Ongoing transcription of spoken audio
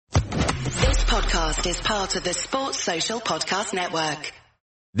podcast is part of the Sports Social Podcast Network.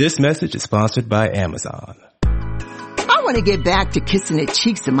 This message is sponsored by Amazon. I want to get back to kissing the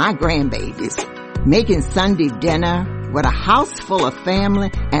cheeks of my grandbabies, making Sunday dinner with a house full of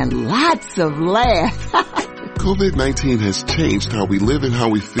family and lots of laughs. COVID-19 has changed how we live and how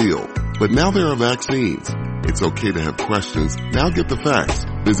we feel, but now there are vaccines. It's okay to have questions. Now get the facts.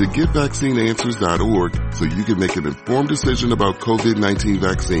 Visit getvaccineanswers.org so you can make an informed decision about COVID-19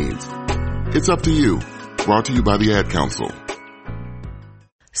 vaccines. It's up to you. Brought to you by the Ad Council.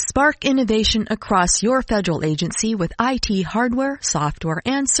 Spark innovation across your federal agency with IT hardware, software,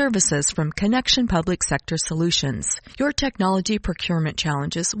 and services from Connection Public Sector Solutions. Your technology procurement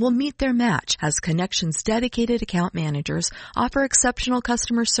challenges will meet their match as Connection's dedicated account managers offer exceptional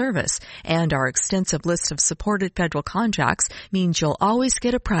customer service, and our extensive list of supported federal contracts means you'll always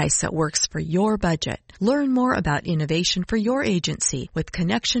get a price that works for your budget. Learn more about innovation for your agency with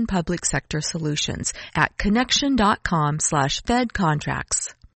Connection Public Sector Solutions at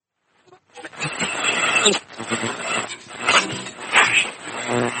connection.com/fedcontracts.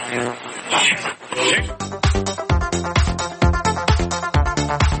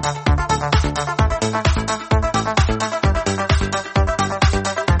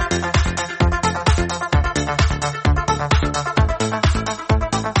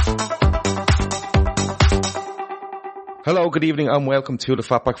 Hello, good evening and welcome to the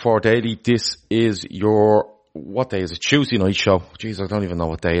Fatback 4 Daily. This is your, what day is it? Tuesday night show. Jeez, I don't even know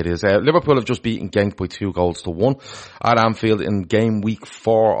what day it is. Liverpool have just beaten Genk by 2-1 at Anfield in game week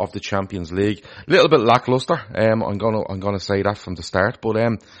 4 of the Champions League. A little bit lackluster. I'm gonna say that from the start. But,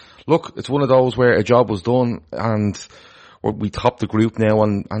 look, it's one of those where a job was done and we top the group now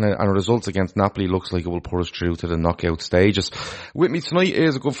and results against Napoli looks like it will put us through to the knockout stages. With me tonight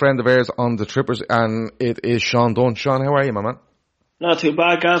is a good friend of ours on the Trippers and it is Sean Dunn. Sean, how are you, my man? Not too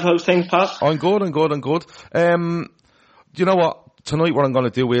bad, Gav. How's things, Pat? I'm good. Do you know what? Tonight what I'm going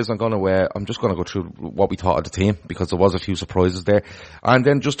to do is I'm just going to go through what we thought of the team because there was a few surprises there. And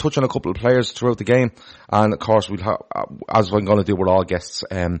then just touch on a couple of players throughout the game. And of course we'll have, as I'm going to do with all guests,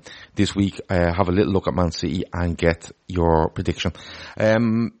 this week, have a little look at Man City and get your prediction.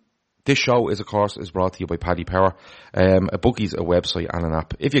 This show is brought to you by Paddy Power. A bookie's a website and an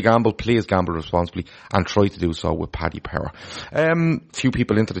app. If you gamble, please gamble responsibly and try to do so with Paddy Power. Few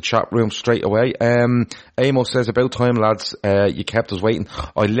people into the chat room straight away. Amos says, about time lads, you kept us waiting.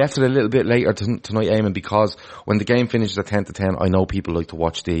 I left it a little bit later tonight, Eamon, because when the game finishes at 10-10, I know people like to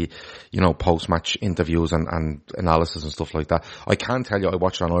watch the, post-match interviews and analysis and stuff like that. I can tell you I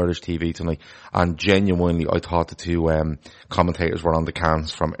watched on Irish TV tonight and genuinely I thought the two, commentators were on the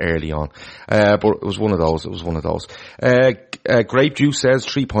cans from early on. But it was one of those. Grape Juice says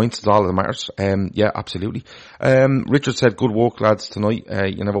 3 points is all that matters. Yeah, absolutely. Richard said, good work lads tonight.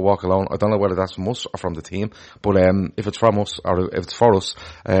 You never walk alone. I don't know whether that's from us or from the team, but if it's from us or if it's for us,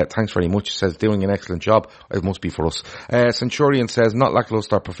 thanks very much. He says, doing an excellent job. It must be for us. Centurion says, not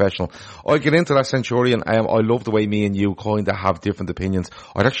lackluster, professional. I'll get into that, Centurion. I love the way me and you kind of have different opinions.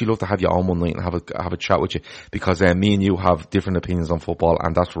 I'd actually love to have you on one night and have a chat with you because me and you have different opinions on football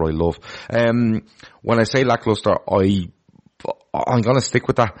and that's what I love. When I say lackluster, I'm going to stick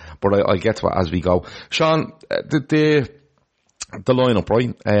with that, but I'll get to it as we go. Sean, the lineup,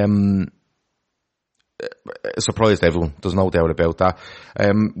 right? Surprised everyone. There's no doubt about that.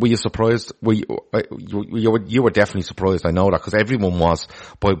 Were you surprised? You were definitely surprised. I know that because everyone was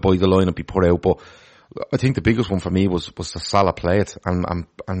by the lineup he put out. But I think the biggest one for me was the Salah play it and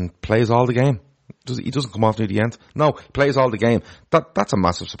plays all the game. He doesn't come off near the end. No, he plays all the game. That's a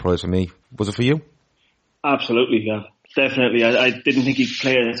massive surprise for me. Was it for you? Absolutely, yeah. Definitely. I didn't think he'd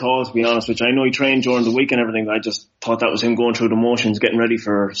play it at all, to be honest, which I know he trained during the week and everything. I just thought that was him going through the motions, getting ready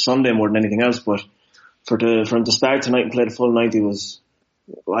for Sunday more than anything else. But for him to start tonight and play the full 90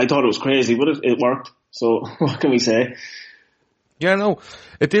 I thought it was crazy, but it worked. So what can we say? Yeah, no,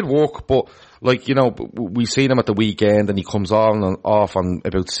 it did work, but we seen him at the weekend and he comes on and off on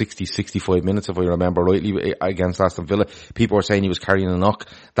about 60-65 minutes, if I remember rightly, against Aston Villa. People were saying he was carrying a knock.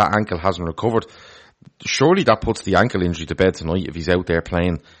 That ankle hasn't recovered. Surely that puts the ankle injury to bed tonight if he's out there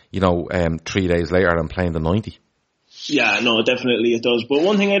playing, 3 days later and playing the 90. Yeah, no, definitely it does. But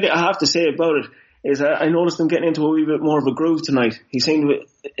one thing I have to say about it is I noticed him getting into a wee bit more of a groove tonight. He seemed,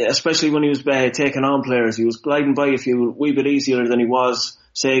 especially when he was taking on players, he was gliding by a wee bit easier than he was,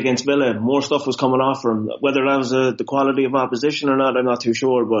 say, against Villa. More stuff was coming off for him. Whether that was the quality of opposition or not, I'm not too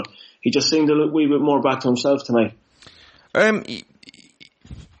sure, but he just seemed a wee bit more back to himself tonight.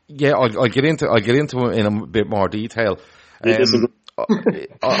 Yeah, I'll get into it in a bit more detail.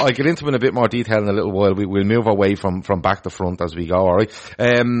 I'll get into it in a bit more detail in a little while. We'll move away from back to front as we go, alright?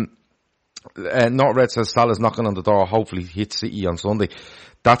 Not Red says Salah's knocking on the door. Hopefully he hits City on Sunday.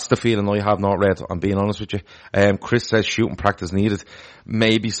 That's the feeling I have, Not Red. I'm being honest with you. Chris says shooting practice needed.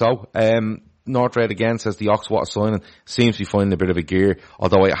 Maybe so. North Red again says the Ox, what a signing, seems to be finding a bit of a gear,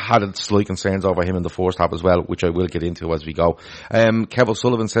 although I had slight concerns over him in the first half as well, which I will get into as we go. Kevin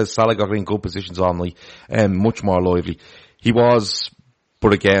Sullivan says Salah got in good positions all night, much more lively. He was,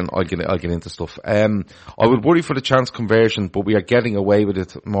 but again, I'll get into stuff. I would worry for the chance conversion, but we are getting away with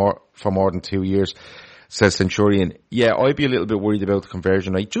it for more than 2 years, says Centurion. Yeah, I'd be a little bit worried about the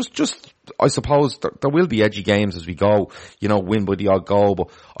conversion rate. Just, I suppose there will be edgy games as we go, win by the odd goal,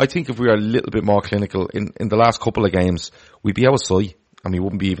 but I think if we are a little bit more clinical in the last couple of games, we'd be outside and we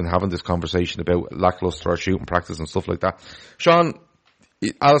wouldn't be even having this conversation about lacklustre or shooting practice and stuff like that. Sean,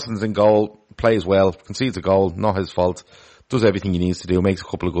 Alisson's in goal, plays well, concedes a goal, not his fault, does everything he needs to do, makes a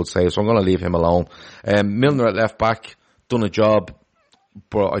couple of good saves, so I'm going to leave him alone. Milner at left back, done a job,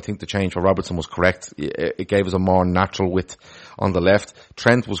 but I think the change for Robertson was correct. It gave us a more natural width on the left.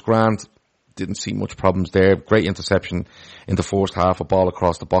 Trent was grand. Didn't see much problems there. Great interception in the first half. A ball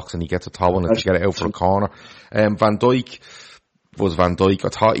across the box and he gets a toe on it to get it out for a corner. Van Dijk was Van Dijk. I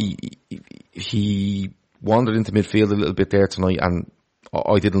thought he wandered into midfield a little bit there tonight and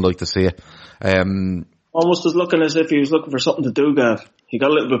I didn't like to see it. Almost as looking as if he was looking for something to do, Gav. He got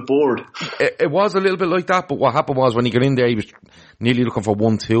a little bit bored. It was a little bit like that, but what happened was when he got in there, he was nearly looking for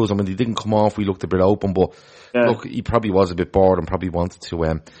 1-2s, and when he didn't come off, we looked a bit open, but look, he probably was a bit bored and probably wanted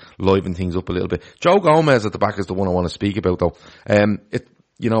to liven things up a little bit. Joe Gomez at the back is the one I want to speak about, though.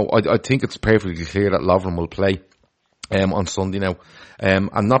 I think it's perfectly clear that Lovren will play on Sunday now. And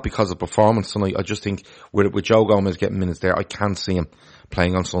not because of performance tonight. I just think with Joe Gomez getting minutes there, I can't see him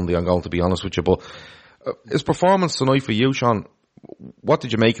playing on Sunday, I'm going to be honest with you. But his performance tonight for you, Sean, what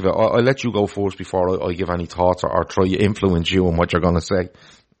did you make of it? I'll let you go first before I give any thoughts or try to influence you on what you're going to say.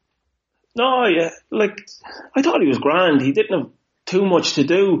 No, yeah, I thought he was grand. He didn't have too much to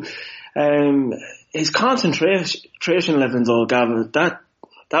do. His concentration levels, Gavin,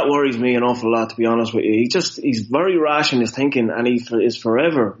 that worries me an awful lot, to be honest with you. He's very rash in his thinking and he is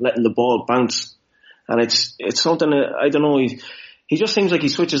forever letting the ball bounce. And it's something that, I don't know, he just seems like he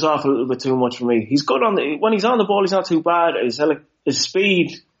switches off a little bit too much for me. He's good when he's on the ball, he's not too bad. His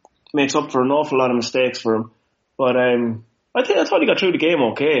speed makes up for an awful lot of mistakes for him. But, I thought he got through the game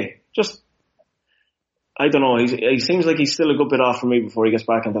okay. Just, I don't know, he seems like he's still a good bit off for me before he gets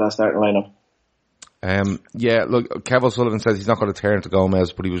back into that starting lineup. Yeah, look, Kev O'Sullivan says he's not going to turn to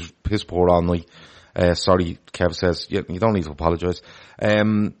Gomez, but he was piss poor all night. Sorry, Kev says, you don't need to apologise.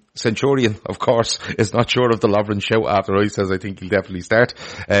 Centurion, of course, is not sure of the Lovren shout after I says I think he'll definitely start.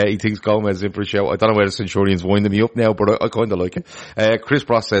 He thinks Gomez is in for a shout. I don't know whether Centurion's winding me up now, but I kind of like it. Chris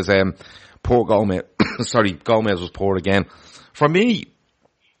Bross says, poor Gomez. Sorry, Gomez was poor again. For me,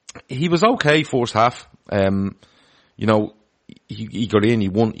 he was okay first half. He got in, he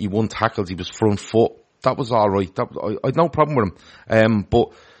won tackles, he was front foot. That was alright. I had no problem with him.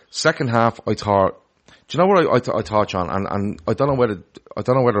 But second half, I thought, do you know what I thought, John? And I don't know whether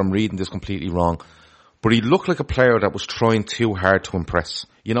I'm reading this completely wrong, but he looked like a player that was trying too hard to impress.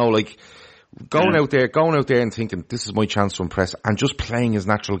 Going out there and thinking, this is my chance to impress, and just playing his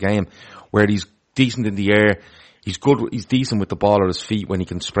natural game, where he's decent in the air, he's decent with the ball at his feet when he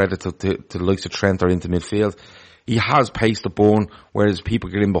can spread it to the likes of Trent or into midfield. He has pace to burn, whereas people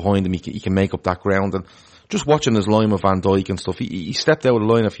get in behind him, he can make up that ground. And just watching his line with Van Dijk and stuff, he stepped out of the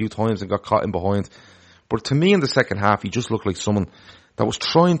line a few times and got caught in behind. But to me in the second half, he just looked like someone that was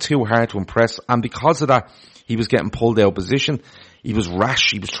trying too hard to impress. And because of that, he was getting pulled out of position. He was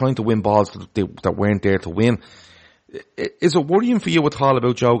rash. He was trying to win balls that weren't there to win. Is it worrying for you at all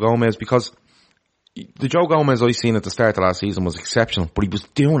about Joe Gomez? Because the Joe Gomez I seen at the start of last season was exceptional, but he was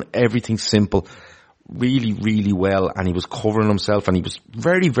doing everything simple really, really well, and he was covering himself, and he was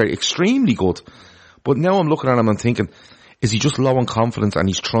very, very, extremely good. But now I'm looking at him and thinking, is he just low on confidence and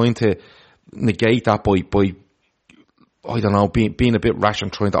he's trying to negate that by I don't know, being a bit rash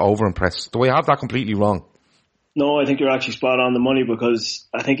and trying to over-impress? Do I have that completely wrong? No, I think you're actually spot on the money, because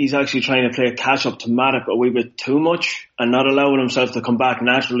I think he's actually trying to play catch-up to Matic a wee bit too much and not allowing himself to come back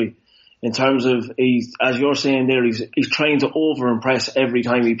naturally. In terms of, as you're saying there, he's trying to over-impress every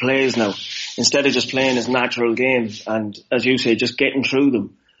time he plays now, instead of just playing his natural game and, as you say, just getting through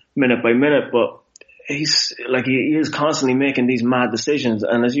them minute by minute. But he is constantly making these mad decisions,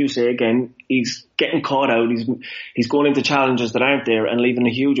 and as you say again, he's getting caught out. He's going into challenges that aren't there and leaving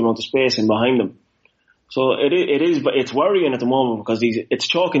a huge amount of space in behind him. So it is, but it's worrying at the moment, because it's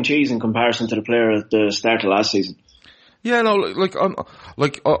chalk and cheese in comparison to the player at the start of last season. Yeah, no,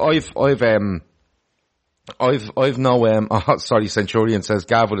 I've no, sorry, Centurion says,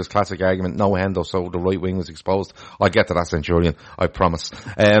 Gav with his classic argument, no Hendo, so the right wing was exposed. I'll get to that, Centurion, I promise.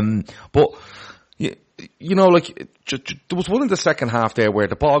 But, you know, like, there was one in the second half there where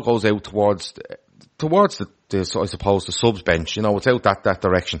the ball goes out towards the I suppose, the subs bench. You know, it's out that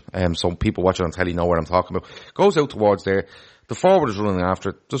direction. So people watching on telly know what I'm talking about. Goes out towards there. The forward is running after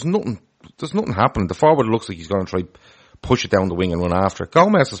it. There's nothing happening. The forward looks like he's going to try push it down the wing and run after it.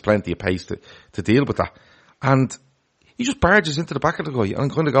 Gomez has plenty of pace to deal with that. And he just barges into the back of the guy. And I'm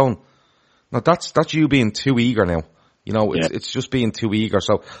kind of going, no, that's you being too eager now. You know, it's just being too eager.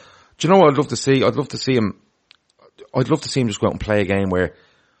 So, do you know what I'd love to see? I'd love to see him just go out and play a game where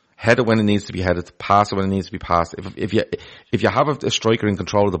head it when it needs to be headed, pass it when it needs to be passed. If you have a striker in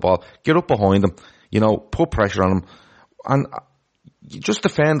control of the ball, get up behind him, you know, put pressure on him, and you just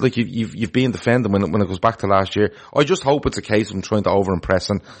defend like you've been defending when it goes back to last year. I just hope it's a case of him trying to over-impress,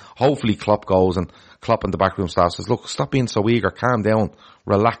 and hopefully Klopp goes and Klopp in the backroom staff says, look, stop being so eager, calm down,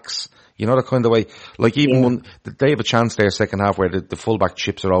 relax. You know, that kind of way. Like even when they have a chance there second half where the fullback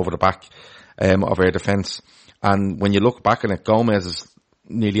chips are over the back of our defence, and when you look back on it, Gomez is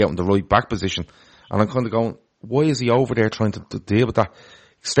nearly out in the right back position, and I'm kind of going, why is he over there trying to deal with that?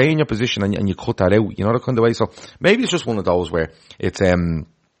 Stay in your position and you cut that out, you know, that kind of way. So maybe it's just one of those where it's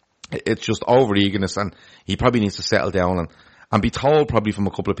just over eagerness, and he probably needs to settle down and be told probably from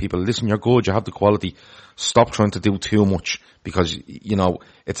a couple of people, listen, you're good, you have the quality, stop trying to do too much, because, you know,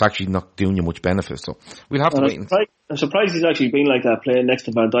 it's actually not doing you much benefit. So we'll have to wait and see. I'm surprised he's actually been like that, playing next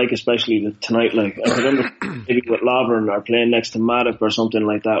to Van Dijk, especially tonight. Like, I could understand maybe with Lovren or playing next to Matip or something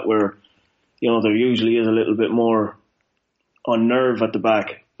like that, where, you know, there usually is a little bit more on nerve at the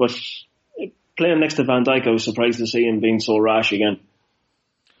back. But playing next to Van Dijk, I was surprised to see him being so rash again.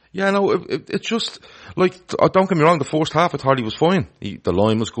 Yeah, no, it's just, like, don't get me wrong, the first half I thought he was fine. The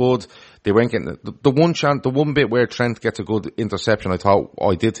line was good. They weren't getting, the one bit where Trent gets a good interception,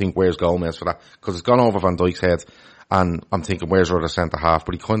 I did think, where's Gomez for that? Because it's gone over Van Dijk's head. And I'm thinking, where's our other centre half?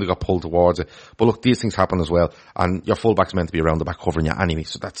 But he kind of got pulled towards it. But look, these things happen as well. And your fullback's meant to be around the back covering you anyway.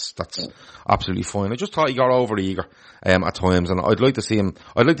 So that's absolutely fine. I just thought he got over eager, at times. And I'd like to see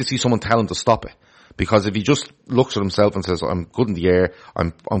someone tell him to stop it. Because if he just looks at himself and says, I'm good in the air,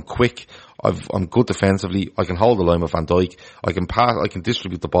 I'm quick, I'm good defensively, I can hold the line with Van Dijk, I can pass, I can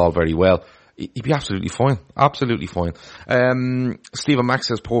distribute the ball very well, he'd be absolutely fine. Absolutely fine. Stephen Max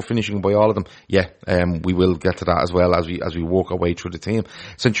says poor finishing by all of them. Yeah, we will get to that as well as we work our way through the team.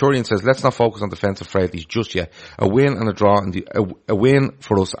 Centurion says, let's not focus on defensive frailties just yet. A win and a draw a win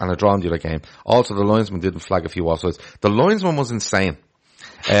for us and a draw in the other game. Also, the linesman didn't flag a few offsides. The linesman was insane.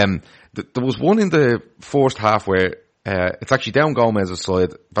 There was one in the first half where it's actually down Gomez's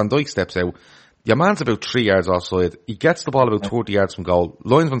side. Van Dijk steps out. Your man's about 3 yards offside. He gets the ball about 30 yards from goal.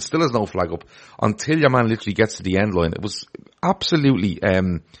 Linesman still has no flag up until your man literally gets to the end line. It was absolutely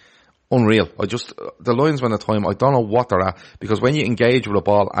unreal. The linesman at the time, I don't know what they're at, because when you engage with a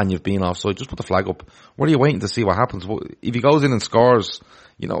ball and you've been offside, just put the flag up. What are you waiting to see what happens? If he goes in and scores,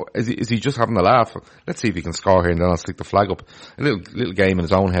 you know, is he just having a laugh? Let's see if he can score here and then I'll stick the flag up. A little game in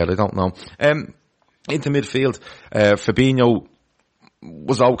his own head, I don't know. Into midfield, Fabinho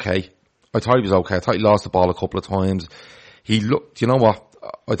was okay. I thought he was okay. I thought he lost the ball a couple of times. He looked, you know what?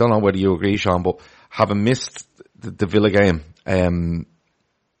 I don't know whether you agree, Sean, but having missed the Villa game,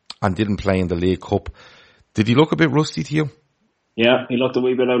 and didn't play in the League Cup, did he look a bit rusty to you? Yeah, he looked a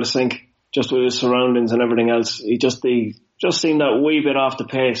wee bit out of sync, just with his surroundings and everything else. He just seemed that wee bit off the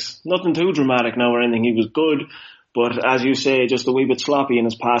pace. Nothing too dramatic now or anything. He was good, but as you say, just a wee bit sloppy in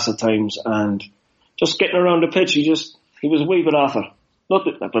his pass at times, and just getting around the pitch, he was a wee bit off it.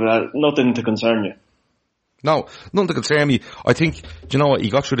 Nothing to concern you. No, nothing to concern me. I think, you know what, he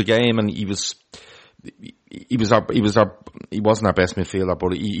got through the game and he wasn't our best midfielder,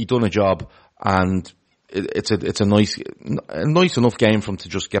 but he done a job, and it's a nice enough game for him to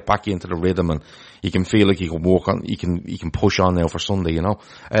just get back into the rhythm, and he can feel like he can push on now for Sunday, you know.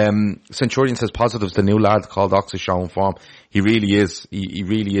 Centurion says positives, the new lad called Ox is showing form. He really is. He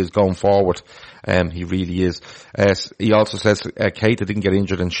really is going forward. He really is. He also says, Keita didn't get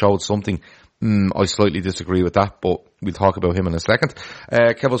injured and showed something. I slightly disagree with that, but we'll talk about him in a second.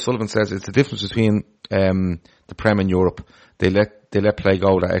 Kevin Sullivan says it's the difference between, the Prem and Europe. They let play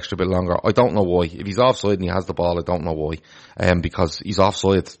go that extra bit longer. I don't know why. If he's offside and he has the ball, I don't know why. Because he's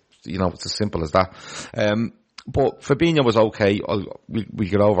offside. You know, it's as simple as that. But Fabinho was okay. We'll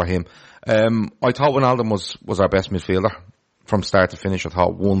get over him. I thought Wijnaldum was our best midfielder from start to finish. I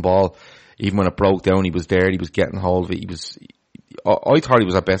thought one ball, even when it broke down, he was there. He was getting hold of it. I thought he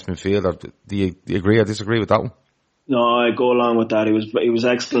was our best midfielder. Do you agree or disagree with that one? No, I go along with that. He was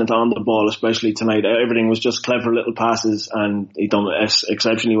excellent on the ball, especially tonight. Everything was just clever little passes, and he done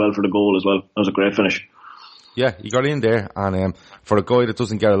exceptionally well for the goal as well. That was a great finish. Yeah, he got in there, and for a guy that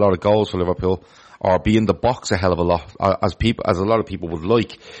doesn't get a lot of goals for Liverpool, or be in the box a hell of a lot, as a lot of people would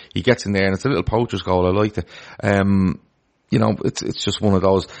like, he gets in there, and it's a little poacher's goal. I liked it. You know, it's just one of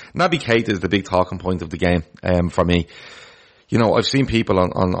those. Naby Keita is the big talking point of the game, for me. You know, I've seen people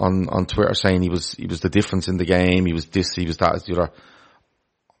on Twitter saying he was the difference in the game, he was this, he was that, the other.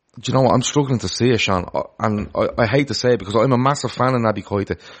 Do you know what? I'm struggling to see it, Sean. And I hate to say it because I'm a massive fan of Naby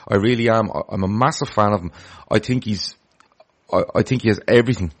Keita. I really am. I'm a massive fan of him. I think he has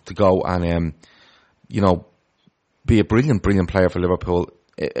everything to go and, you know, be a brilliant player for Liverpool.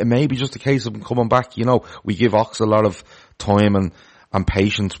 It may be just a case of him coming back. You know, we give Ox a lot of time and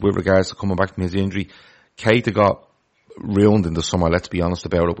patience with regards to coming back from his injury. Keita got ruined in the summer, let's be honest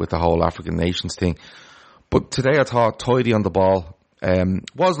about it, with the whole African nations thing. But today I thought tidy on the ball.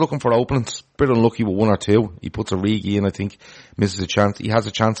 Was looking for openings, bit unlucky with one or two. He puts a Origi in, I think, misses a chance. He has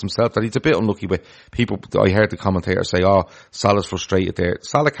a chance himself that he's a bit unlucky with. People, I heard the commentator say, Salah's frustrated there.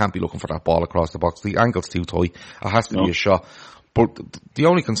 Salah can't be looking for that ball across the box. The angle's too tight. It has to be a shot. But the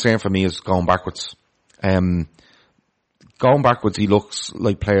only concern for me is going backwards. Going backwards, he looks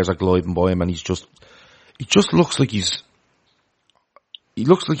like players are gliding by him, and he just looks like he's, I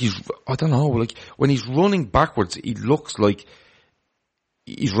don't know, like when he's running backwards, he looks like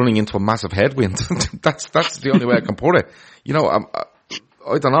he's running into a massive headwind. That's the only way I can put it. You know,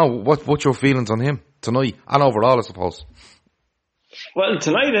 I don't know, what's your feelings on him tonight and overall, I suppose? Well,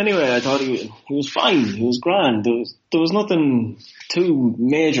 tonight anyway, I thought he was fine. He was grand. There was nothing too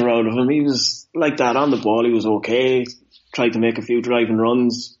major out of him. He was like that on the ball. He was okay. Tried to make a few driving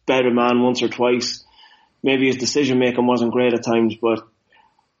runs. Better man once or twice. Maybe his decision making wasn't great at times, but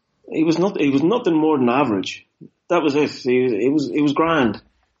he was nothing more than average. That was it. It was grand.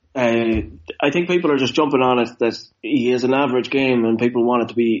 I think people are just jumping on it that he is an average game, and people want it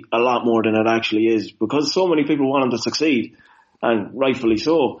to be a lot more than it actually is, because so many people want him to succeed, and rightfully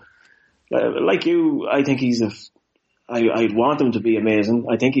so. Like you, I think I'd want him to be amazing.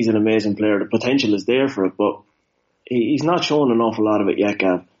 I think he's an amazing player. The potential is there for it, but he's not showing an awful lot of it yet,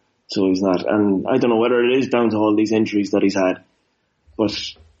 Gav. So he's not, and I don't know whether it is down to all these injuries that he's had. But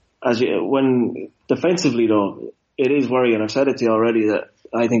when defensively though, it is worrying. I've said it to you already that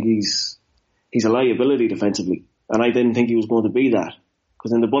I think he's a liability defensively, and I didn't think he was going to be that.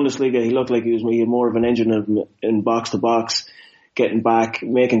 Because in the Bundesliga, he looked like he had more of an engine in box to box, getting back,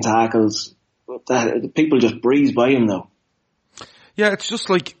 making tackles. People just breeze by him now. Yeah, it's just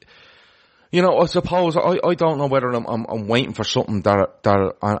like, you know, I suppose I don't know whether I'm waiting for something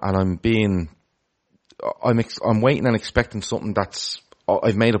and I'm waiting and expecting something that's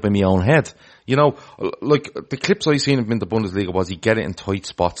I've made up in my own head. You know, like the clips I seen of him in the Bundesliga was he'd get it in tight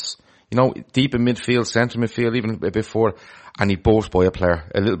spots. You know, deep in midfield, centre midfield, even a bit forward, and he'd burst by a player.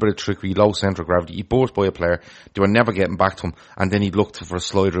 A little bit of trickery, low centre of gravity. He'd burst by a player. They were never getting back to him, and then he'd look for a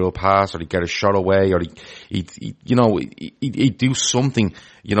slide rule pass, or he'd get a shot away, or he'd do something,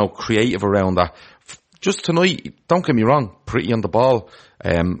 you know, creative around that. Just tonight, don't get me wrong, pretty on the ball,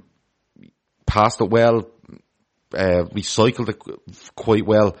 passed it well, recycled it quite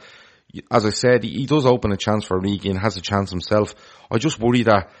well. As I said, he does open a chance for Origi and has a chance himself. I just worry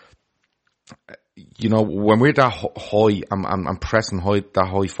that, you know, when we're that high, I'm pressing that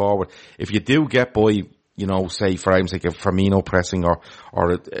high forward. If you do get by, you know, say for example, like a Firmino pressing or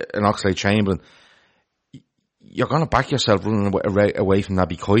an Oxlade-Chamberlain, you're going to back yourself running away from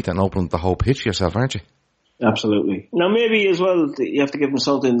Naby Keita and open the whole pitch yourself, aren't you? Absolutely. Now maybe as well, you have to give him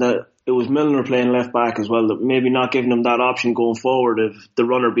something that it was Milner playing left back as well, that maybe not giving him that option going forward of the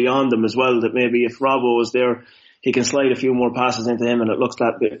runner beyond him as well, that maybe if Robbo was there, he can slide a few more passes into him and it looks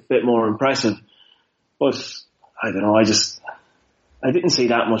that bit more impressive. But I don't know, I didn't see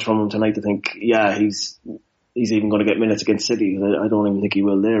that much from him tonight to think, yeah, he's even going to get minutes against City. I don't even think he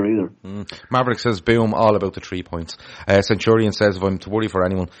will there either. Maverick says, boom, all about the 3 points. Centurion says, if I'm to worry for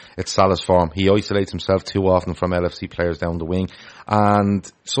anyone, it's Salah's form. He isolates himself too often from LFC players down the wing. And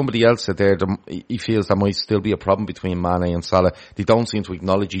somebody else said there, he feels there might still be a problem between Mane and Salah. They don't seem to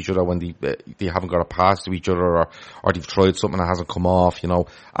acknowledge each other when they haven't got a pass to each other, or they've tried something that hasn't come off, you know.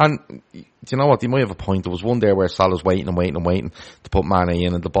 And you know what, they might have a point. There was one there where Salah's waiting to put Mane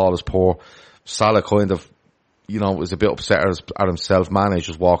in, and the ball is poor. Salah kind of, you know, was a bit upset at himself. Mane's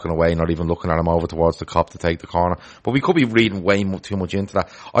just walking away, not even looking at him over towards the cop to take the corner. But we could be reading way too much into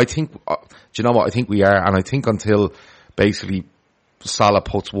that. I think, do you know what? I think we are, and I think until basically Salah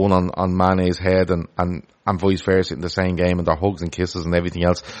puts one on Mane's head and vice versa in the same game, and their hugs and kisses and everything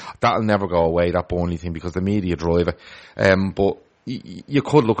else. That'll never go away, that Burnley thing, because the media drive it. But you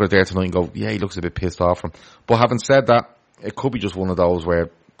could look at it there tonight and go, yeah, he looks a bit pissed off from. But having said that, it could be just one of those where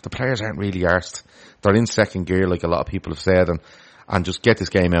the players aren't really arsed. They're in second gear, like a lot of people have said, and just get this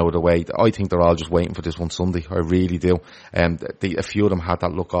game out of the way. I think they're all just waiting for this one Sunday. I really do. A few of them had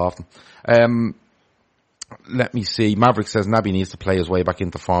that look off them. Let me see. Maverick says Naby needs to play his way back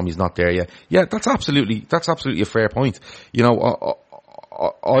into form. He's not there yet. Yeah, that's absolutely a fair point. You know,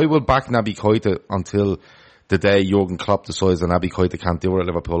 I will back Naby Keita until the day Jurgen Klopp decides that Naby Keita can't do it at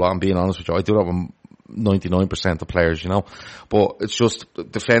Liverpool. I'm being honest with you. I do that with 99% of players, you know. But it's just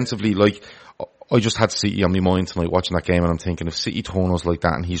defensively, like, I just had City on my mind tonight watching that game, and I'm thinking, if City turn us like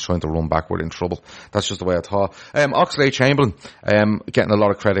that and he's trying to run back, we're in trouble. That's just the way I thought. Oxlade-Chamberlain, getting a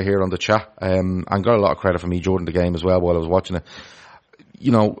lot of credit here on the chat, and got a lot of credit for me during the game as well while I was watching it.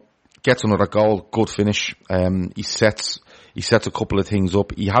 You know, gets another goal, good finish. He sets a couple of things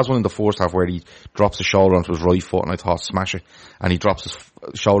up. He has one in the first half where he drops his shoulder onto his right foot, and I thought, smash it. And he drops his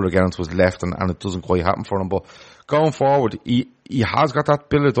shoulder again onto his left, and it doesn't quite happen for him. But going forward, he has got that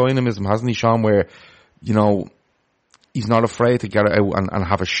bit of dynamism, hasn't he, Sean, where, you know, he's not afraid to get it out and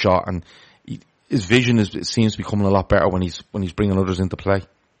have a shot, and his vision seems to be becoming a lot better when he's bringing others into play.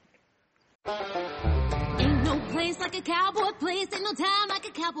 Ain't no place like a cowboy place, ain't no time like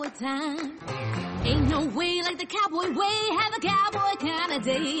a cowboy time. Ain't no way like the cowboy way, have a cowboy kind of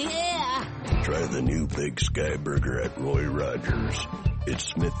day, yeah. Try the new Big Sky Burger at Roy Rogers. It's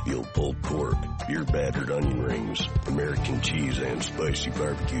Smithfield pulled pork, beer battered onion rings, American cheese, and spicy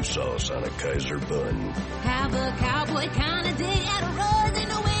barbecue sauce on a Kaiser bun. Have a cowboy kind of day at Roy's, ain't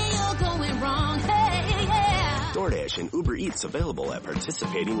no way you're going wrong, hey, yeah. DoorDash and Uber Eats available at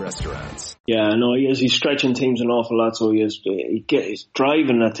participating restaurants. Yeah, no, he's stretching teams an awful lot, so he's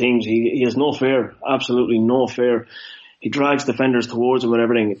driving at teams. He has no fear, absolutely no fear. He drags defenders towards him and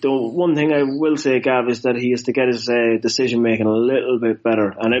everything. The one thing I will say, Gav, is that he has to get his decision making a little bit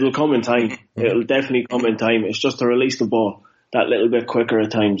better, and it'll come in time. It'll definitely come in time. It's just to release the ball that little bit quicker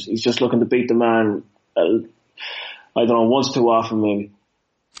at times. He's just looking to beat the man, I don't know, once too often maybe.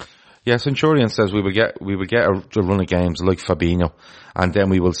 Yeah, Centurion says we would get a run of games like Fabinho, and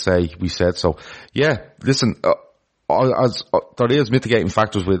then we said so. Yeah, listen, there is mitigating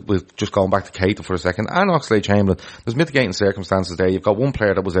factors with just going back to Keita for a second, and Oxlade-Chamberlain. There's mitigating circumstances there. You've got one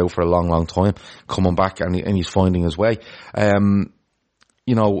player that was out for a long, long time coming back, and he's finding his way.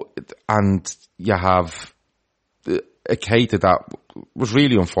 You know, and you have a Keita that was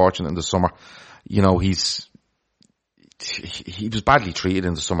really unfortunate in the summer. You know, he was badly treated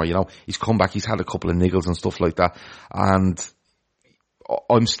in the summer, you know. He's come back, he's had a couple of niggles and stuff like that, and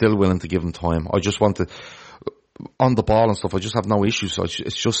I'm still willing to give him time. I just want to, on the ball and stuff, I just have no issues. So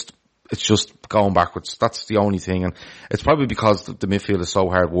it's just going backwards. That's the only thing. And it's probably because the midfield is so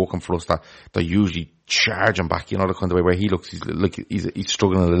hard working for us that they usually charge him back, you know, the kind of way where he looks, he's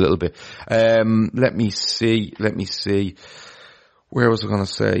struggling a little bit. Let me see. Where was I going to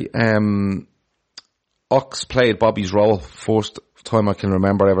say? Ox played Bobby's role first time I can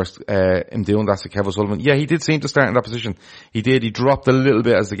remember ever him doing that to Kev O'Sullivan. Yeah, he did seem to start in that position. He did. He dropped a little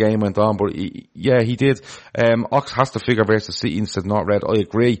bit as the game went on, but he did. Ox has to figure versus City instead not Red. I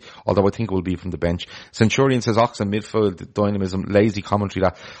agree, although I think it will be from the bench. Centurion says Ox and midfield dynamism, lazy commentary.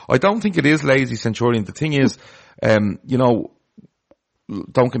 That I don't think it is lazy, Centurion. The thing is, you know,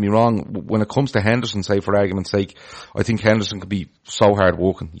 don't get me wrong, when it comes to Henderson, say for argument's sake, I think Henderson could be so hard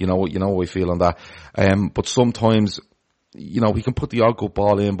working. You know how I feel on that. But sometimes, you know, he can put the odd good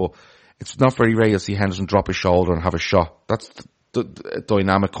ball in, but it's not very rare to see Henderson drop his shoulder and have a shot. That's the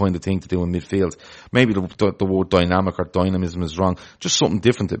dynamic kind of thing to do in midfield. Maybe the word dynamic or dynamism is wrong. Just something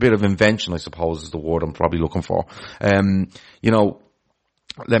different. A bit of invention, I suppose, is the word I'm probably looking for. You know,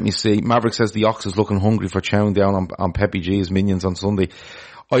 let me see. Maverick says the Ox is looking hungry for chowing down on Pepe G's minions on Sunday.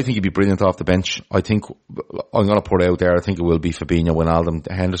 I think he'd be brilliant off the bench. I think, I'm going to put it out there, I think it will be Fabinho,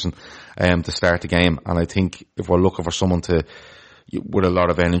 Wijnaldum, Henderson, to start the game. And I think if we're looking for someone with a lot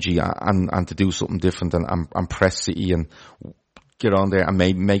of energy and to do something different and press City and get on there and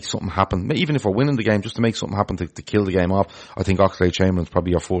make something happen, even if we're winning the game, just to make something happen to kill the game off, I think Oxlade-Chamberlain's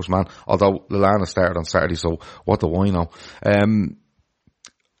probably your first man. Although Lallana started on Saturday, so what do I know?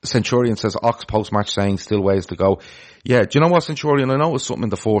 Centurion says Ox post-match saying still ways to go. Yeah, do you know what, Centurion? I noticed something in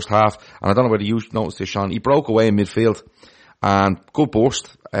the first half, and I don't know whether you noticed this, Sean. He broke away in midfield, and good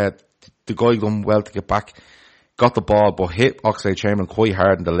burst. The guy done well to get back, got the ball, but hit Oxlade-Chamberlain quite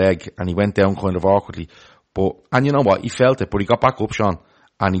hard in the leg, and he went down kind of awkwardly. And you know what? He felt it, but he got back up, Sean,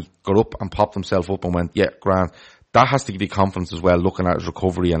 and he got up and popped himself up and went, yeah, grand. that has to give you confidence as well, looking at his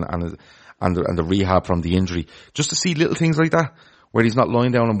recovery and the rehab from the injury. Just to see little things like that, where he's not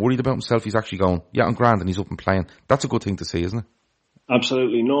lying down and worried about himself, he's actually going, yeah, I'm grand, and he's up and playing. That's a good thing to see, isn't it?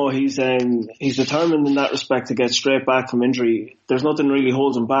 Absolutely. No, he's determined in that respect to get straight back from injury. There's nothing really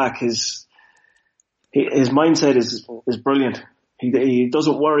holds him back. His mindset is brilliant. He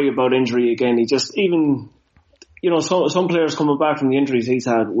doesn't worry about injury again. He just, even, some players coming back from the injuries he's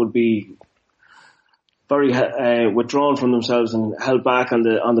had would be very withdrawn from themselves and held back on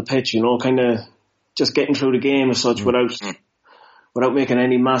the pitch, kind of just getting through the game as such without making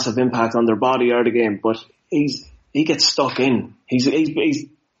any massive impact on their body or the game. But he gets stuck in. He's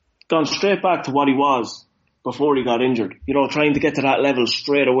gone straight back to what he was before he got injured, trying to get to that level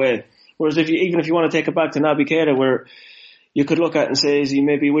straight away. Whereas even if you want to take it back to Naby Keita, where you could look at and say, is he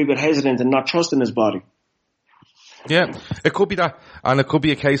maybe a wee bit hesitant and not trusting his body? Yeah, it could be that. And it could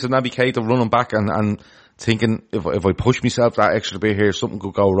be a case of Naby Keita running back and thinking, if I push myself that extra bit here, something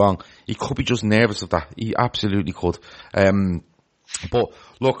could go wrong. He could be just nervous of that. He absolutely could. But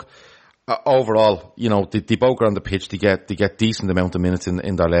look, overall, they both are on the pitch. They get decent amount of minutes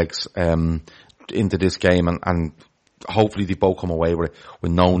in their legs, into this game, and hopefully they both come away with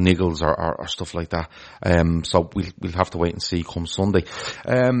no niggles or stuff like that. So we'll have to wait and see come Sunday.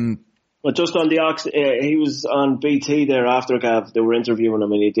 But just on the Ox, he was on BT there after Gav. They were interviewing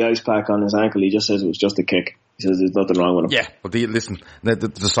him and he had the ice pack on his ankle. He just says it was just a kick. He says there's nothing wrong with him. Yeah, but listen,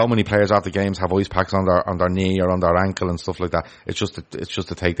 there's so many players after games have ice packs on their knee or on their ankle and stuff like that. It's just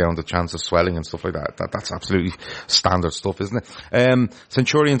to take down the chance of swelling and stuff like that. That's absolutely standard stuff, isn't it?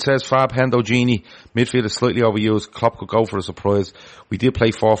 Centurion says Fab, Hendo, Gini, midfield is slightly overused. Klopp could go for a surprise. We did play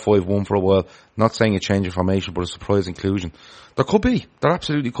 4-5-1 for a while. Not saying a change of formation, but a surprise inclusion. There could be. There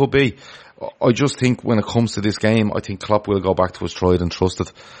absolutely could be. I just think when it comes to this game, I think Klopp will go back to his tried and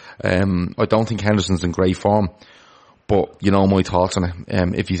trusted. I don't think Henderson's in great form, but my thoughts on it.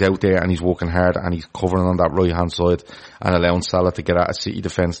 If he's out there and he's working hard and he's covering on that right hand side and allowing Salah to get at a City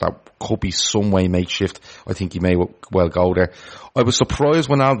defence that could be some way makeshift, I think he may well go there. I was surprised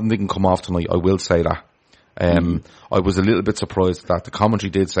when Alden didn't come off tonight, I will say that. I was a little bit surprised that the commentary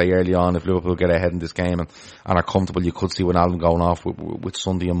did say early on, if Liverpool get ahead in this game and are comfortable, you could see Wijnaldum going off with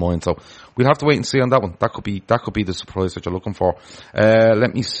Sunday in mind. So we'll have to wait and see on that one. That could be the surprise that you're looking for.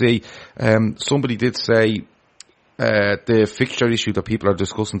 Let me see. Somebody did say the fixture issue that people are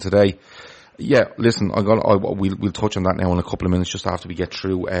discussing today. Yeah, listen, we'll touch on that now in a couple of minutes, just after we get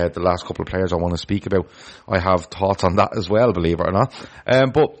through the last couple of players I want to speak about. I have thoughts on that as well, believe it or not.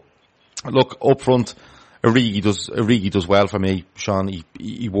 But look, up front, Origi does well for me, Sean.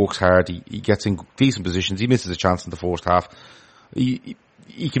 He works hard. He gets in decent positions. He misses a chance in the first half. He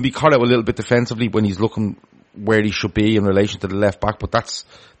can be caught out a little bit defensively when he's looking where he should be in relation to the left back, but that's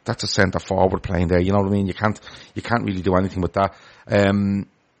a centre forward playing there. You know what I mean? You can't really do anything with that. And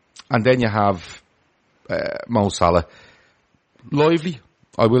then you have Mo Salah. Lively.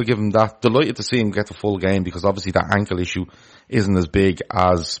 I will give him that. Delighted to see him get the full game, because obviously that ankle issue isn't as big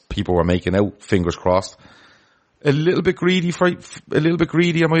as people were making out. Fingers crossed. A little bit greedy.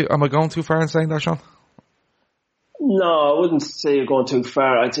 Am I going too far in saying that, Sean? No, I wouldn't say you're going too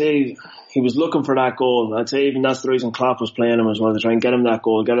far. I'd say he was looking for that goal. I'd say even that's the reason Klopp was playing him, as well, to try and get him that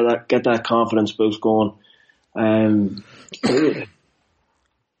goal, get that confidence boost going. There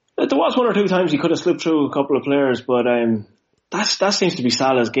was one or two times he could have slipped through a couple of players, but that seems to be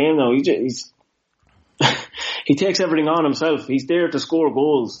Salah's game now. He takes everything on himself. He's there to score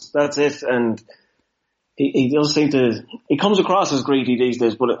goals. That's it. And he does seem to, he comes across as greedy these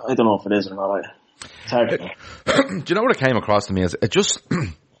days, but I don't know if it is or not. It's hard to know. Do you know what it came across to me as? It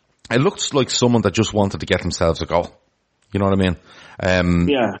looks like someone that just wanted to get themselves a goal. You know what I mean?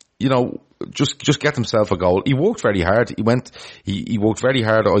 Yeah. Just get himself a goal. He worked very hard. He worked very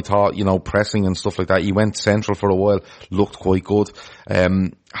hard, I thought, pressing and stuff like that. He went central for a while, looked quite good.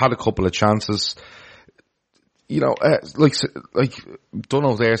 Had a couple of chances. Like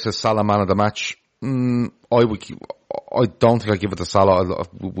Dunno there says Salah man of the match. I don't think I give it to Salah.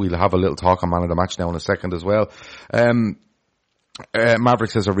 We'll have a little talk on man of the match now in a second as well.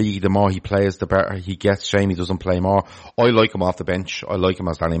 Maverick says Origi, the more he plays, the better he gets. Shame he doesn't play more. I like him off the bench. I like him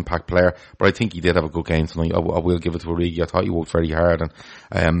as an impact player, but I think he did have a good game tonight. I will give it to Origi. I thought he worked very hard,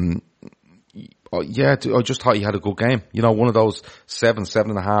 and I just thought he had a good game. One of those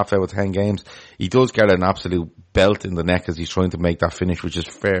 7.5 out of 10 games. He does get an absolute belt in the neck as he's trying to make that finish, which is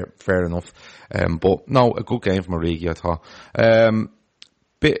fair enough. But no, a good game from Origi, I thought.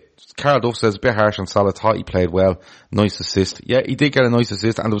 Carl Duff says, a bit harsh on Salah, thought he played well. Nice assist. Yeah, he did get a nice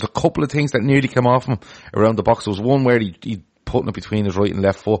assist, and there was a couple of things that nearly came off him around the box. There was one where he putting it between his right and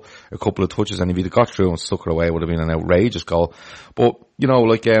left foot a couple of touches, and if he'd have got through and stuck it away, it would have been an outrageous goal. But, you know,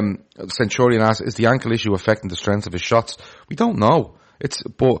 like, Centurion asked, is the ankle issue affecting the strength of his shots? We don't know.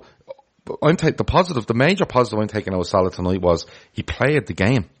 But the major positive I'm taking out of Salah tonight was he played the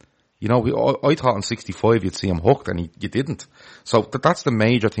game. You know, I thought in 65 you'd see him hooked, and you didn't. So that's the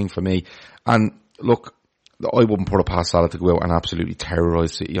major thing for me. And look, I wouldn't put it past Salah to go out and absolutely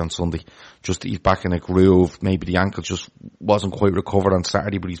terrorise City on Sunday. Just he's back in a groove. Maybe the ankle just wasn't quite recovered on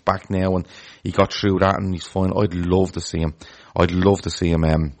Saturday, but he's back now and he got through that and he's fine. I'd love to see him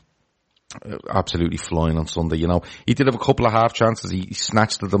absolutely flying on Sunday. You know, he did have a couple of half chances. He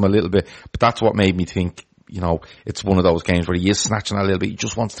snatched at them a little bit, but that's what made me think, you know, it's one of those games where he is snatching a little bit. He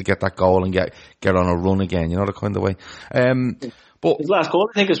just wants to get that goal and get on a run again, you know, the kind of way. But his last goal,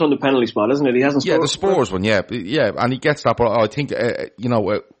 I think, is from the penalty spot, isn't it? He hasn't scored. Yeah, the Spurs one, yeah, and he gets that, but I think, you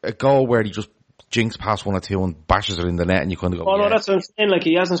know, a goal where he just jinks past 1 or 2 and bashes it in the net and you kind of go, no, that's what I'm saying, like,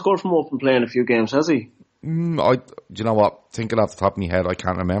 he hasn't scored from open play in a few games, has he? Do you know what? Thinking off the top of my head, I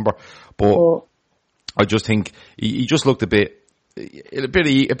can't remember, but I just think he just looked a bit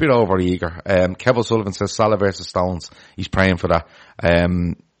over eager. Kev O'Sullivan says Salah versus Stones. He's praying for that.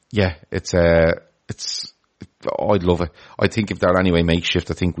 Yeah, I'd love it. I think if they're anyway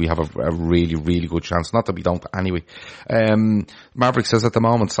makeshift, I think we have a really, really good chance. Not that we don't anyway. Maverick says at the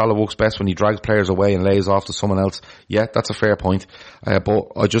moment Salah works best when he drags players away and lays off to someone else. Yeah, that's a fair point.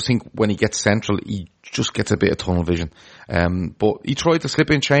 But I just think when he gets central, he just gets a bit of tunnel vision. But he tried to slip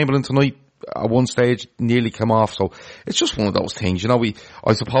in Chamberlain tonight. At one stage, nearly came off, so it's just one of those things, you know.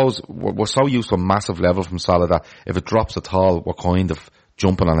 I suppose we're so used to a massive level from Salah that if it drops at all, we're kind of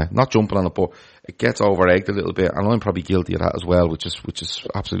jumping on it. Not jumping on it, but it gets over-egged a little bit, and I'm probably guilty of that as well, which is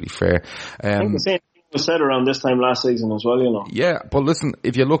absolutely fair. I think the same thing was said around this time last season as well, you know. Yeah, but listen,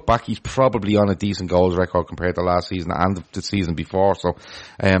 if you look back, he's probably on a decent goals record compared to last season and the season before, so,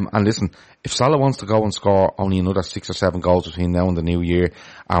 and listen, if Salah wants to go and score only another 6 or 7 goals between now and the new year,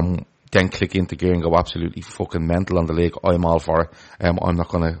 then click into gear and go absolutely fucking mental on the league, I'm all for it. I'm not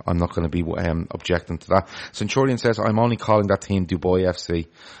gonna be, objecting to that. Centurion says, I'm only calling that team Dubai FC.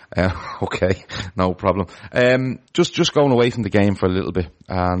 Okay, no problem. Just going away from the game for a little bit,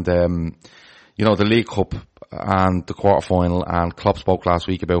 and, you know, the League Cup and the quarter-final, and Klopp spoke last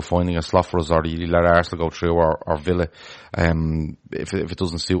week about finding a slot for us, or you let Arsenal go through, or Villa, if it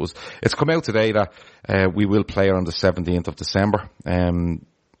doesn't suit us. It's come out today that, we will play on the 17th of December.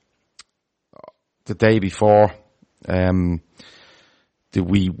 The day before, we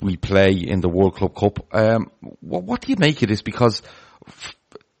play in the World Club Cup. What do you make of this? Because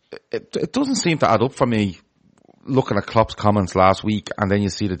it doesn't seem to add up for me looking at Klopp's comments last week, and then you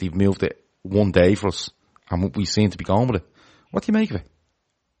see that they've moved it one day for us, and we seem to be going with it. What do you make of it?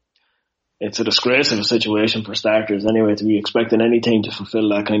 It's a disgrace of a situation for starters, anyway, to be expecting any team to fulfil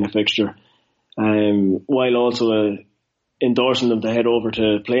that kind of fixture. While also endorsing them to head over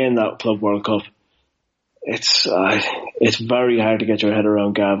to play in that Club World Cup. It's very hard to get your head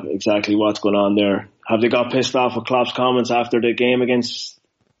around, Gav, exactly what's going on there. Have they got pissed off with Klopp's comments after the game against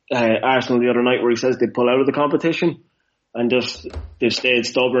Arsenal the other night, where he says they'd pull out of the competition, and just they've stayed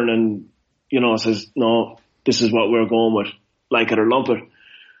stubborn and, you know, says, no, this is what we're going with, like it or lump it.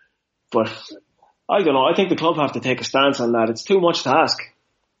 But I don't know, I think the club have to take a stance on that. It's too much to ask.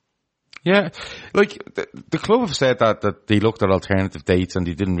 Yeah, like the club have said that they looked at alternative dates and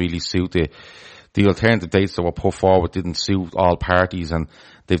they didn't really suit the alternative dates that were put forward didn't suit all parties, and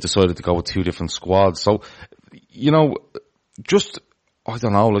they've decided to go with 2 different squads. So, you know, just, I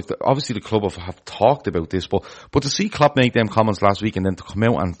don't know, like, obviously the club have talked about this, but to see Klopp make them comments last week and then to come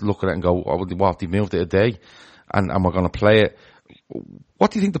out and look at it and go, oh, what, they moved it a day and we're going to play it.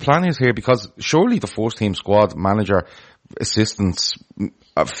 What do you think the plan is here? Because surely the first team squad, manager, assistants,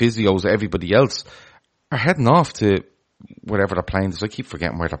 physios, everybody else are heading off to wherever they're playing this. I keep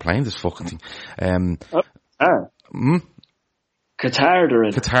forgetting where they're playing this fucking thing. Qatar they're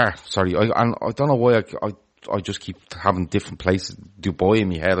in. Qatar, sorry. I don't know why I just keep having different places, Dubai in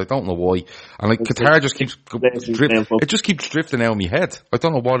my head. I don't know why. And like Qatar just keeps it just keeps drifting out of my head. I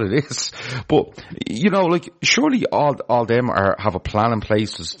don't know what it is. But, you know, like, surely all them have a plan in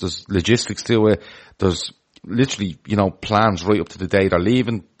place. There's logistics to it. There's literally, you know, plans right up to the day they're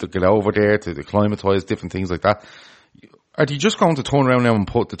leaving, to get over there, to acclimatise, different things like that. Are they just going to turn around now and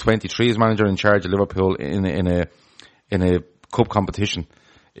put the 23s manager in charge of Liverpool in a cup competition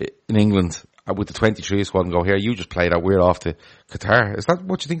in England with the 23 squad and go, here, you just play that, we're off to Qatar? Is that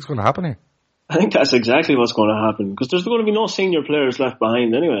what you think is going to happen here? I think that's exactly what's going to happen, because there's going to be no senior players left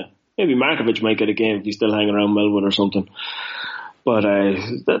behind anyway. Maybe Markovic might get a game if he's still hanging around Melwood or something. But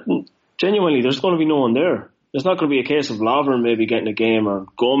genuinely, there's going to be no one there. It's not going to be a case of Lovren maybe getting a game or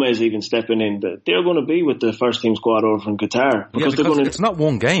Gomez even stepping in. They're going to be with the first team squad over from Qatar. Because it's not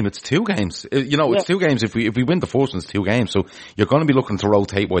one game, it's 2 games. It's 2 games. If we win the first one, it's 2 games. So you're going to be looking to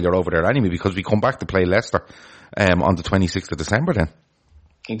rotate while you're over there anyway, because we come back to play Leicester on the 26th of December then.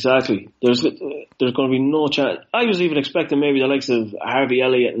 Exactly. There's going to be no chance. I was even expecting maybe the likes of Harvey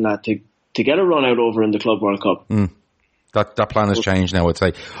Elliott and that to get a run out over in the Club World Cup. That plan has changed now, I'd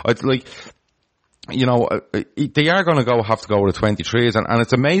say. They are going to have to go with the 23s, and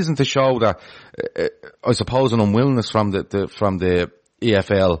it's amazing to show that, I suppose, an unwillingness from the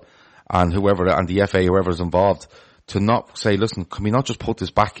EFL and the FA, whoever's involved, to not say, listen, can we not just put this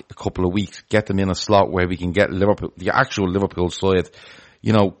back a couple of weeks, get them in a slot where we can get Liverpool, the actual Liverpool side,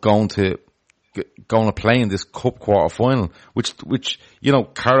 going to play in this cup quarter final, which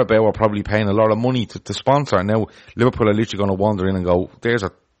Carabao are probably paying a lot of money to sponsor. And now Liverpool are literally going to wander in and go, there's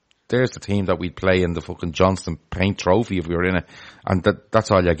the team that we'd play in the fucking Johnston Paint Trophy if we were in it. And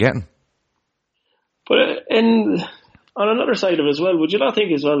that's all you're getting. But on another side of it as well, would you not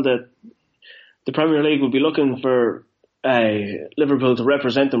think as well that the Premier League would be looking for Liverpool to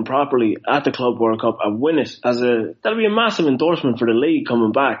represent them properly at the Club World Cup and win it? That'll be a massive endorsement for the league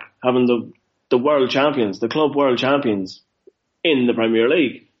coming back, having the world champions, the club world champions in the Premier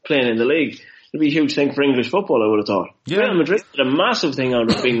League, playing in the league. It'd be a huge thing for English football, I would have thought. Yeah. Real Madrid did a massive thing out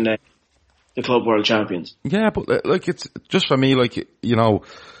of being the club world champions. Yeah, but it's just for me, the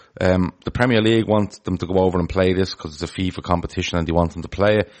Premier League wants them to go over and play this because it's a FIFA competition and they want them to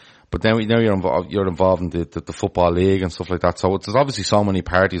play it. But then you're involved in the football league and stuff like that. So there's obviously so many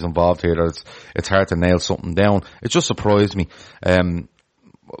parties involved here that it's hard to nail something down. It just surprised me. I'd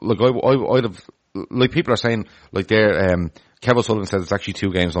have, people are saying, Kevin Sullivan says it's actually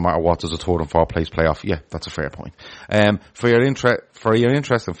 2 games no matter what. There's a 3rd and 4th place playoff. Yeah, that's a fair point. For your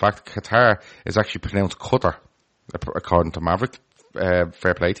interest, in fact, Qatar is actually pronounced Qatar, according to Maverick.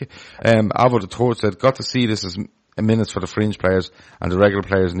 Fair play to you. Alvo the Tour said, got to see this as minutes for the fringe players, and the regular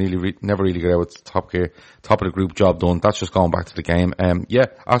players never really get out. It's top of the group, job done. That's just going back to the game. Yeah,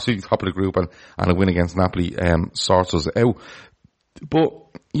 absolutely top of the group, and a win against Napoli sorts us out. But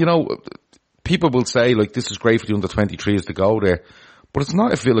people will say this is great for the under-23s to go there, but it's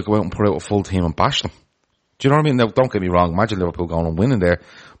not if you go out and put out a full team and bash them. Do you know what I mean? Now, don't get me wrong. Imagine Liverpool going and winning there,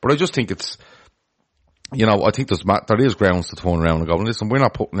 but I just think it's. I think there is grounds to turn around and go, listen, we're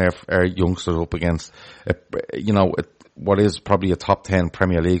not putting our youngsters up against, what is probably a top 10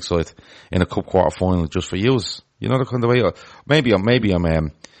 Premier League side in a cup quarter final just for use. The kind of way,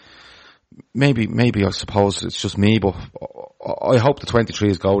 maybe I suppose it's just me, but I hope the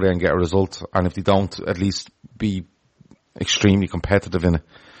 23s go there and get a result. And if they don't, at least be extremely competitive in it.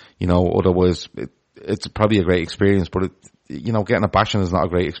 Otherwise it's probably a great experience, but getting a bashing is not a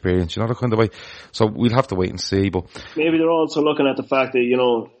great experience, the kind of way. So we'll have to wait and see. But maybe they're also looking at the fact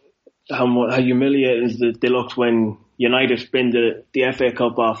that, how humiliating they looked when United spinned the FA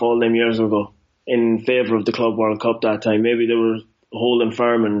Cup off all them years ago in favour of the Club World Cup that time. Maybe they were holding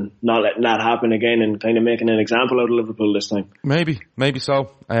firm and not letting that happen again and kind of making an example out of Liverpool this time. Maybe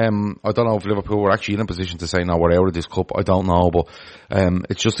so. I don't know if Liverpool were actually in a position to say, no, we're out of this cup. I don't know, but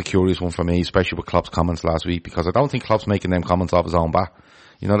it's just a curious one for me, especially with Klopp's comments last week, because I don't think Klopp's making them comments off his own bat.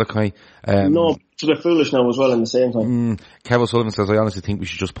 The kind no, it's a bit foolish now as well in the same time. Kevin Sullivan says, I honestly think we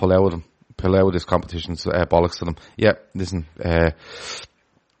should just pull out of this competition's bollocks to them. Yeah, listen, it's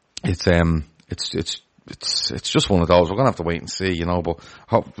just one of those. We're going to have to wait and see, but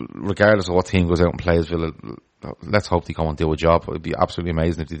regardless of what team goes out and plays Villa, let's hope they go and do a job. It would be absolutely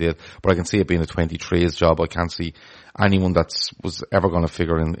amazing if they did. But I can see it being a 23's job. I can't see anyone was ever going to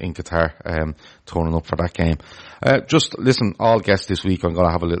figure in Qatar turning up for that game. Just listen, all guests this week, I'm going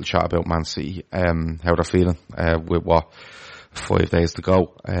to have a little chat about Man City, how they're feeling with 5 days to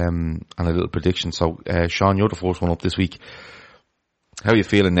go, and a little prediction. So, Sean, you're the first one up this week. How are you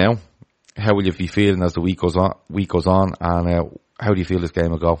feeling now? How will you be feeling as the week goes on, and how do you feel this game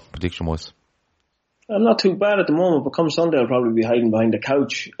will go, prediction-wise? I'm not too bad at the moment, but come Sunday I'll probably be hiding behind the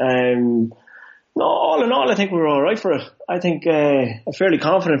couch. No, all in all, I think we're all right for it. I think I'm fairly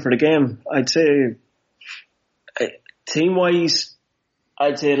confident for the game. I'd say team-wise,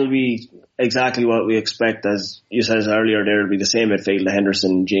 I'd say it'll be exactly what we expect. As you said earlier, there will be the same midfield: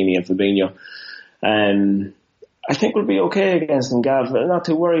 Henderson, Gini, and Fabinho. I think we'll be okay against them, Gav. I'm not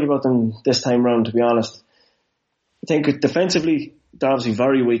too worried about them this time round, to be honest. I think defensively, they're obviously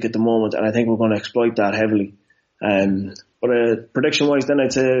very weak at the moment, and I think we're going to exploit that heavily. But prediction-wise, then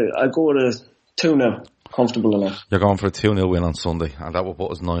I'd say I'd go with a 2-0. Comfortable enough. You're going for a 2-0 win on Sunday, and that will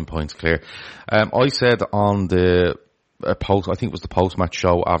put us 9 points clear. I said on the post, I think it was the post-match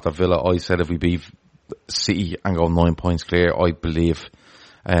show after Villa, I said if we beat City and go 9 points clear, I believe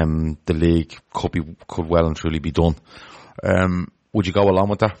the league could well and truly be done. Would you go along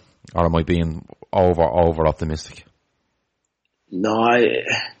with that, or am I being over optimistic? No,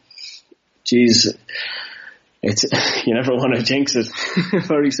 it's you never want to jinx it.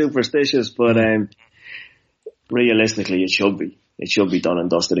 Very superstitious, but realistically, it should be done and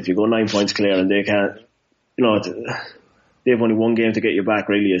dusted. If you go 9 points clear and they can't, they've only one game to get you back,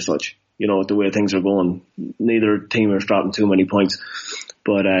 really, as such. The way things are going, neither team is dropping too many points,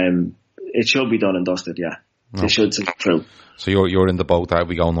 but it should be done and dusted. Yeah, no. It should see through. So you're in the boat that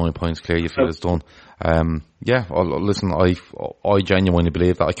we go 9 points clear. You feel it's done. Listen, I genuinely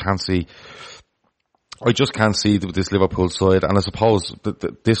believe that. I just can't see this Liverpool side, and I suppose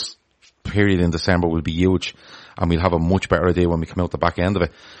this period in December will be huge, and we'll have a much better idea when we come out the back end of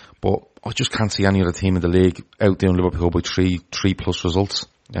it. But I just can't see any other team in the league outdoing Liverpool by three plus results.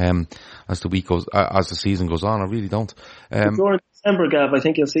 As the season goes on, I really don't. During December, Gav, I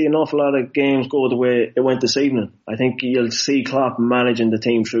think you'll see an awful lot of games go the way it went this evening. I think you'll see Klopp managing the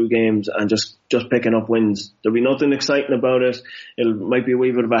team through games and just picking up wins. There'll be nothing exciting about it. It might be a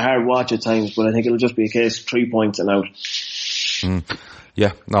wee bit of a hard watch at times, but I think it'll just be a case of 3 points and out.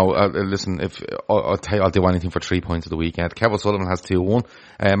 Yeah, no, listen, if I'll do anything for 3 points of the weekend. Kevin Sullivan has 2-1.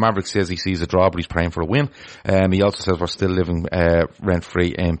 Maverick says he sees a draw, but he's praying for a win. He also says we're still living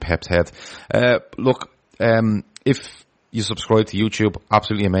rent-free in Pep's head. Look, if you subscribe to YouTube,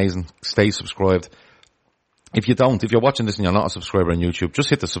 absolutely amazing. Stay subscribed. If you're watching this and you're not a subscriber on YouTube, just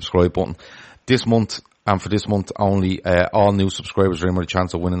hit the subscribe button. This month, and for this month only, all new subscribers are in with a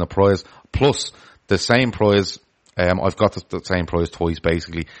chance of winning a prize. Plus, the same prize. I've got the same prize twice,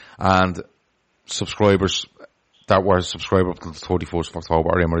 basically. And subscribers that were subscribed up to the 31st of October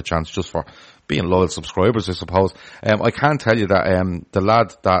are in with a chance just for being loyal subscribers, I suppose. I can tell you that the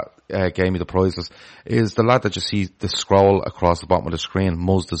lad that gave me the prizes is the lad that you see the scroll across the bottom of the screen,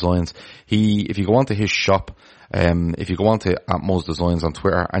 Muzz Designs. If you go onto his shop, if you go onto @Muzz Designs on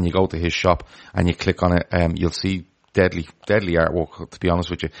Twitter and you go to his shop and you click on it, you'll see deadly artwork, to be honest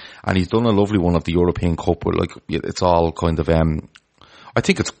with you. And he's done a lovely one of the European Cup where, like, it's all kind of, I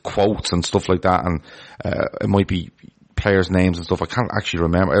think it's quotes and stuff like that, and it might be players' names and stuff. I can't actually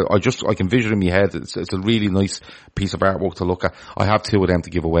remember. I can visually in my head. It's a really nice piece of artwork to look at. I have 2 of them to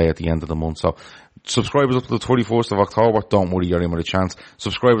give away at the end of the month. So subscribers up to the 31st of October, don't worry, you're in with a chance.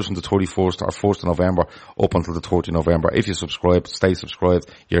 Subscribers from the 31st or 1st of November up until the 30th of November. If you subscribe, stay subscribed,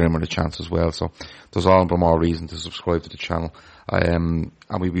 you're in with a chance as well. So there's all the more reason to subscribe to the channel. And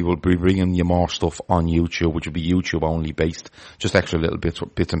we will be bringing you more stuff on YouTube, which will be YouTube only based. Just extra little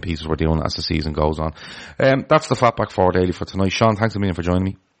bits and pieces we're doing as the season goes on. That's the Fatback 4 Daily for tonight. Sean, thanks a million for joining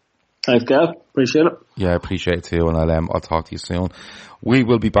me. Thanks, Gav. Appreciate it. Yeah, I appreciate it too, and I'll talk to you soon. We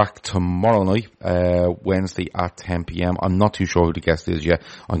will be back tomorrow night, Wednesday at 10 p.m. I'm not too sure who the guest is yet.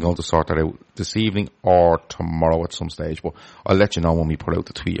 I'm going to sort that out this evening or tomorrow at some stage, but I'll let you know when we put out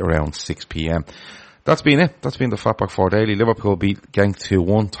the tweet around 6 p.m. That's been it. That's been the Fatback 4 Daily. Liverpool beat Genk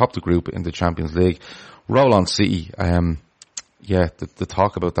 2-1, top the group in the Champions League. Roll on City. The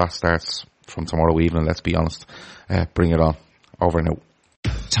talk about that starts from tomorrow evening, let's be honest. Bring it on. Over and out.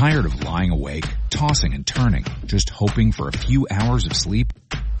 Tired of lying awake, tossing and turning, just hoping for a few hours of sleep?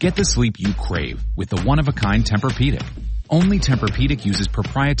 Get the sleep you crave with the one-of-a-kind Tempur-Pedic. Only Tempur-Pedic uses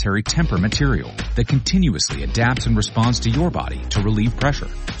proprietary Tempur material that continuously adapts and responds to your body to relieve pressure,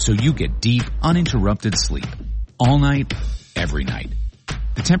 so you get deep, uninterrupted sleep. All night, every night.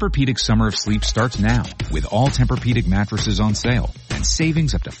 The Tempur-Pedic Summer of Sleep starts now, with all Tempur-Pedic mattresses on sale, and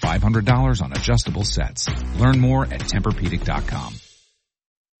savings up to $500 on adjustable sets. Learn more at TempurPedic.com.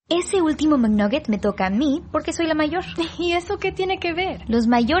 Ese último McNugget me toca a mí porque soy la mayor. ¿Y eso qué tiene que ver? Los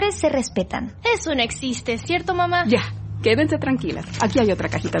mayores se respetan. Eso no existe, ¿cierto, mamá? Ya, quédense tranquilas. Aquí hay otra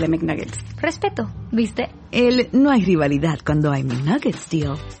cajita de McNuggets. Respeto, ¿viste? No hay rivalidad cuando hay McNuggets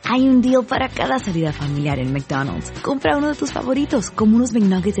deal. Hay un deal para cada salida familiar en McDonald's. Compra uno de tus favoritos, como unos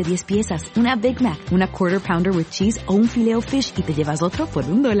McNuggets de 10 piezas, una Big Mac, una Quarter Pounder with Cheese o un Filet-O-Fish y te llevas otro por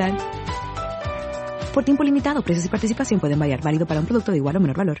 $1. Por tiempo limitado, precios y participación pueden variar. Válido para un producto de igual o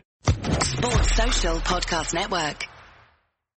menor valor. Sports Social Podcast Network.